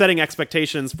 so you're setting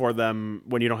expectations for them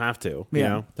when you don't have to, you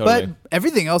know? Totally. But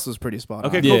everything else was pretty spot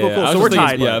on. Okay, cool. I So was we're just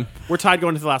tied. thinking, We're tied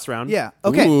going into the last round. Yeah.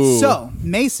 Okay. Ooh. So,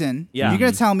 Mason, Yeah. you're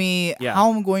going to tell me Yeah.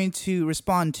 how I'm going to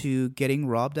respond to getting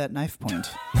robbed at knife point.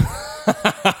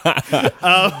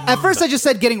 At first, I just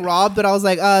said getting robbed, but I was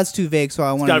like, it's too vague, so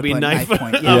I wanted to be put knife.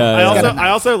 point. I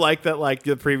also like that like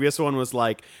the previous one was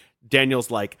like Daniel's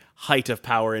like height of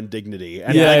power and dignity.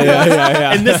 And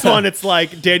in this one, it's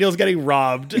like Daniel's getting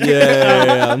robbed. All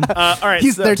right.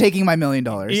 They're taking my $1 million.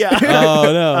 Yeah.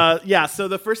 Oh no. So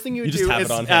the first thing you would just do have is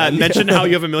it on hand. mention how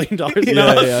you have $1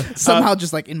 million. Somehow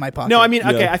just like in my pocket. No, I mean,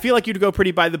 okay, I feel like you'd go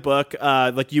pretty by the book.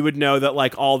 Like you would know that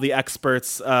like all the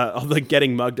experts, all the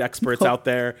getting mugged experts out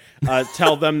there,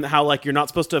 tell them how like you're not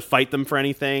supposed to fight them for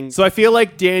anything. So I feel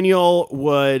like Daniel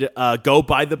would go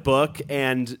by the book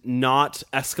and not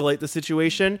escalate the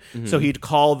situation. So he'd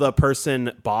call the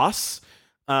person boss.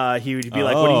 He would be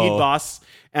like, "What do you need, boss?"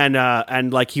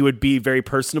 And like he would be very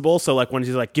personable. So like when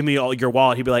he's like, "Give me all your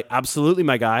wallet," he'd be like, "Absolutely,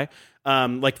 my guy."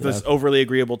 Like this overly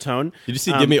agreeable tone. Did you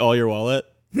see? Give me all your wallet.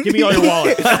 Give me all your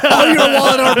wallet. all your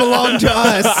wallet are belong to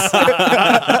us.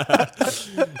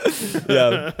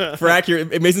 Yeah, for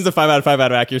accurate, Mason's a 5 out of 5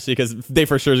 out of accuracy because they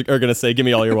for sure are gonna say, "Give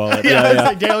me all your wallet." It's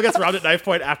like Daniel gets robbed at knife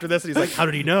point after this, and he's like, "How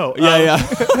did he know?"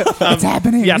 It's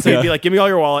happening. Yeah, so he'd be like, "Give me all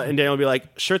your wallet," and Daniel would be like,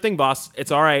 "Sure thing, boss.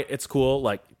 It's all right. It's cool.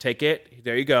 Like, take it.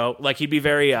 There you go." Like, he'd be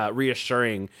very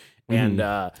reassuring and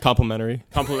Complimentary.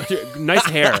 Nice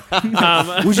hair.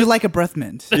 Would you like a breath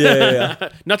mint? Yeah.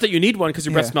 Not that you need one because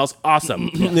your breath smells awesome.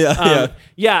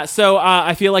 Yeah. So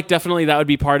I feel like definitely that would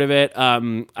be part of it.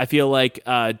 I feel like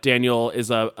Daniel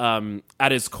is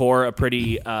at his core a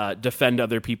pretty defend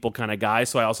other people kind of guy.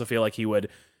 So I also feel like he would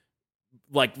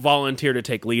like volunteer to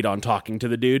take lead on talking to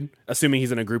the dude, assuming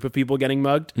he's in a group of people getting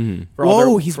mugged.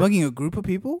 He's mugging a group of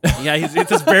people? Yeah, it's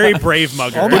this very brave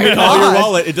mugger. Oh my Give me God. all your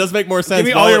wallet. It does make more sense. Give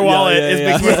me all your wallet.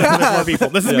 Yeah. Is more people.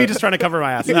 This is me just trying to cover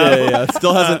my ass.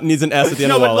 Still needs an S at the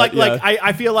end No, of the but wallet.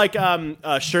 I feel like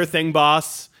sure thing,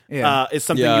 boss. Is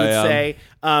something you would say.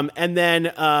 And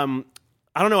then I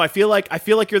don't know. I feel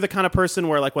like you're the kind of person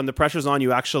where like when the pressure's on,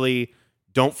 you actually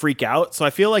don't freak out. So I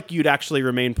feel like you'd actually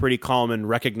remain pretty calm and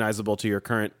recognizable to your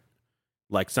current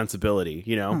like sensibility,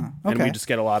 you know? Okay. And we just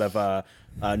get a lot of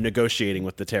negotiating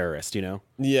with the terrorist, you know?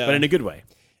 Yeah. But in a good way.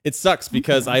 It sucks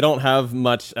because I don't have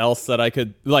much else that I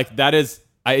could like. That is,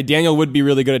 Daniel would be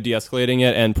really good at de-escalating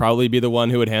it and probably be the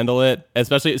one who would handle it.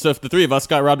 Especially, so if the three of us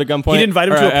got robbed at gunpoint, He'd invite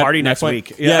him to a party next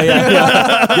week.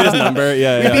 Yeah. Get his number.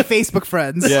 Yeah, We'd be Facebook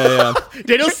friends. Yeah.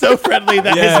 Daniel's so friendly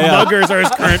that his muggers are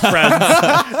his current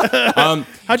friends.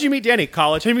 How'd you meet Danny?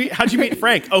 College. How'd you meet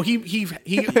Frank? Oh, he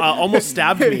almost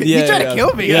stabbed me. He tried to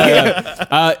kill me.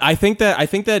 Yeah. I think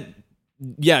that.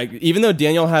 Yeah, even though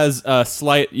Daniel has a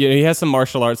slight, he has some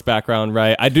martial arts background,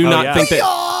 right? I do not think that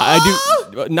I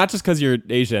do. Not just because you're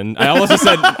Asian. I just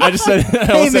said.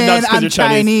 Hey man, I'm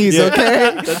Chinese.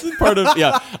 Okay, that's part of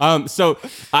So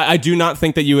I do not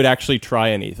think that you would actually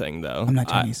try anything, though. I'm not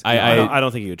Chinese. I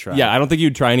don't think you would try. Yeah, I don't think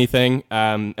you'd try anything,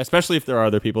 especially if there are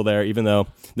other people there. Even though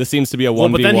this seems to be a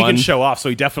 1v1. But then he can show off, so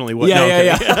he definitely would.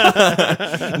 Yeah.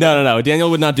 No. Daniel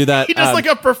would not do that. He does like a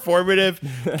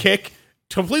performative kick.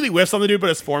 Completely whiffs on the dude, but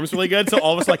his form's really good. So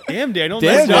all of us like, damn, Daniel.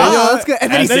 Damn, nice job. Oh, that's good.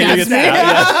 And then he stabs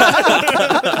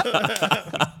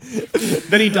me.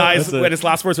 Then he dies when his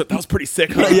last words were, that was pretty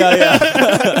sick. Huh?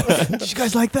 Yeah. Did you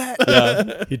guys like that?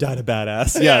 Yeah. He died a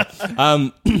badass. Yeah.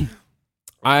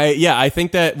 I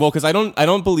think that, well, because I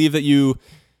don't believe that you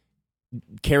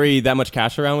carry that much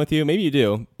cash around with you. Maybe you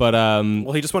do, but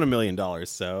well, he just won $1 million,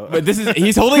 so but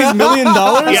he's holding his $1 million.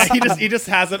 Yeah, he just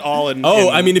has it all in.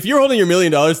 I mean, if you're holding your $1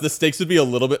 million, the stakes would be a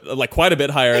little bit, like quite a bit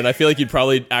higher, and I feel like you'd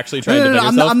probably actually try and defend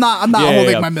yourself. I'm not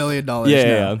holding my $1 million.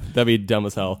 Yeah, that'd be dumb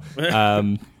as hell.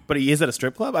 But he is at a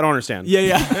strip club? I don't understand.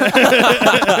 Yeah.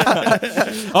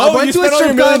 I went to a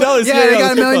strip club. Yeah, they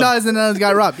got $1 million and then I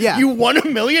got robbed. Yeah. You won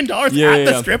 $1 million at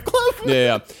the strip club?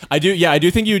 Yeah. I do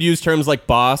think you would use terms like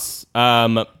boss.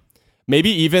 Maybe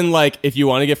even like if you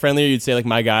want to get friendlier, you'd say like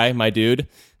my guy, my dude.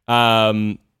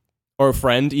 Or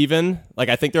friend even. Like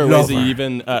I think there are ways that you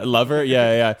even lover.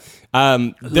 Yeah.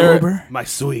 Lover. My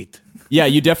sweet. Yeah,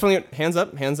 you definitely hands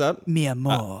up. Mi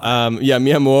amor.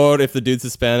 Mi amor. If the dude's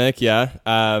Hispanic, yeah.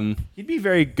 He'd be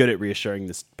very good at reassuring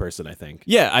this person, I think.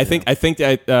 Yeah, I think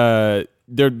that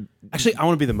they're actually. I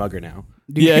want to be the mugger now.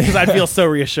 Yeah, because I'd feel so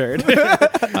reassured.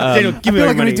 Daniel, give me I feel my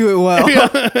like money. we do it well.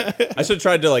 I should have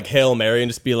tried to like Hail Mary and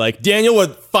just be like, Daniel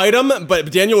would fight him,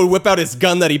 but Daniel would whip out his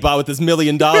gun that he bought with his $1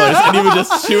 million, and he would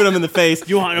just shoot him in the face.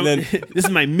 You want him? This is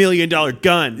my $1 million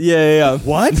gun. Yeah.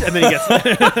 What? And then he gets.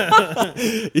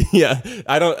 Yeah,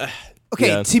 I don't.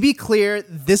 Okay, to be clear,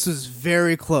 this was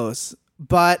very close,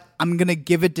 but I'm gonna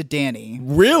give it to Danny.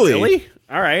 Really?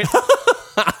 All right.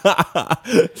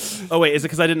 Oh wait, is it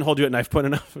because I didn't hold you at knife point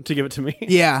enough to give it to me?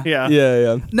 Yeah.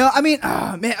 No, I mean,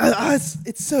 man,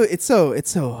 it's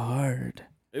so hard.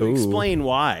 Explain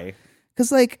why.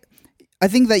 Because like, I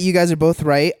think that you guys are both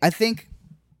right. I think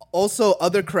also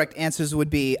other correct answers would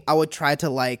be I would try to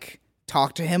like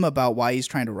talk to him about why he's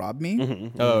trying to rob me.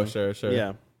 Mm-hmm. Oh, sure.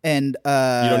 Yeah. And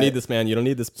you don't need this, man. You don't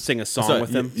need this. Sing a song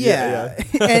with him. Yeah.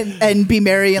 and be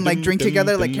merry and like drink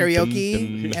together like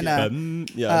karaoke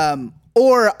and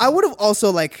or I would have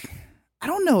also like, I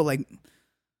don't know, like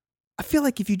I feel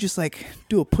like if you just like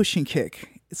do a pushing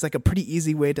kick, it's like a pretty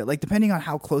easy way to like, depending on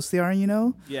how close they are, you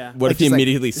know. Yeah. What like if he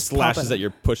immediately like, slashes at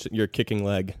your kicking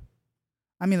leg?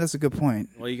 I mean, that's a good point.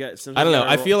 Well, you got. I don't know.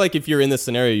 I feel like if you're in this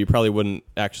scenario, you probably wouldn't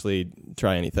actually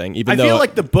try anything. Even though I feel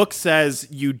like the book says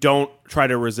you don't try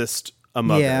to resist a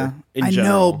mugger. Yeah, in I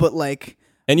general. know, but like,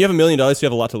 and you have $1 million, so you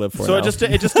have a lot to live for. So now. it just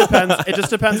depends. It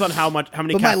just depends on how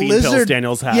many caffeine pills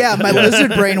Daniel's had. Yeah, my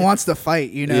lizard brain wants to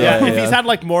fight. You know. Yeah. If he's had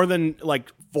like more than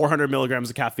like 400 milligrams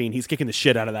of caffeine, he's kicking the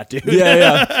shit out of that dude.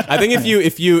 Yeah. I think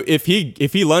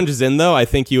if he lunges in though, I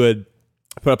think you would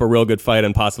put up a real good fight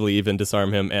and possibly even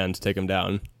disarm him and take him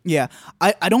down. Yeah,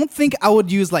 I don't think I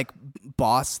would use like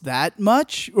boss that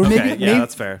much, or maybe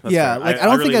that's fair. That's fair. Like I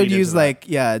don't think I would lean use into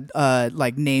like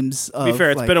like names. To be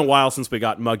fair, it's like, been a while since we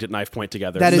got mugged at knife point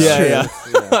together. That is true.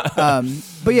 Yeah.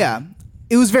 But yeah,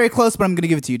 it was very close. But I'm gonna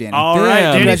give it to you, Danny. All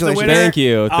right, Danny's the winner. Thank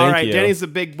you. All right, Danny's the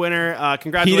big winner.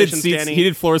 Congratulations, Danny.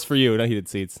 Heated floors for you, not heated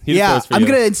seats. I'm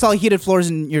gonna install heated floors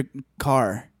in your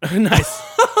car. Nice.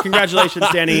 Congratulations,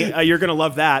 Danny. You're gonna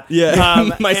love that. Yeah.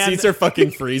 My seats are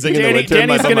fucking freezing in the winter.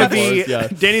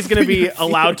 Danny's gonna be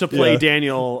allowed to play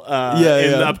Daniel in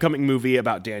the upcoming movie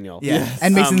about Daniel. Yeah.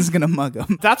 And Mason's gonna mug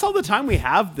him. That's all the time we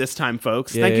have this time,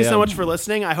 folks. Thank you so much for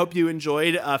listening. I hope you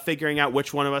enjoyed figuring out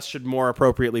which one of us should more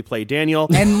appropriately play Daniel.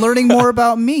 And learning more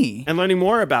about me. And learning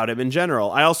more about him in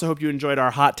general. I also hope you enjoyed our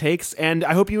hot takes, and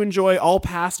I hope you enjoy all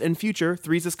past and future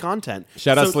Threeses content.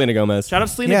 Shout out Selena Gomez. Shout out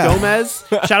Selena Gomez.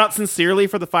 Shout out sincerely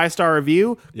for the 5-star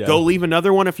review. Yeah. Go leave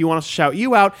another one if you want us to shout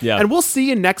you out. Yeah. And we'll see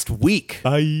you next week.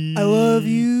 Bye. I love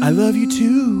you. I love you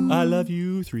too. I love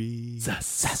you 3.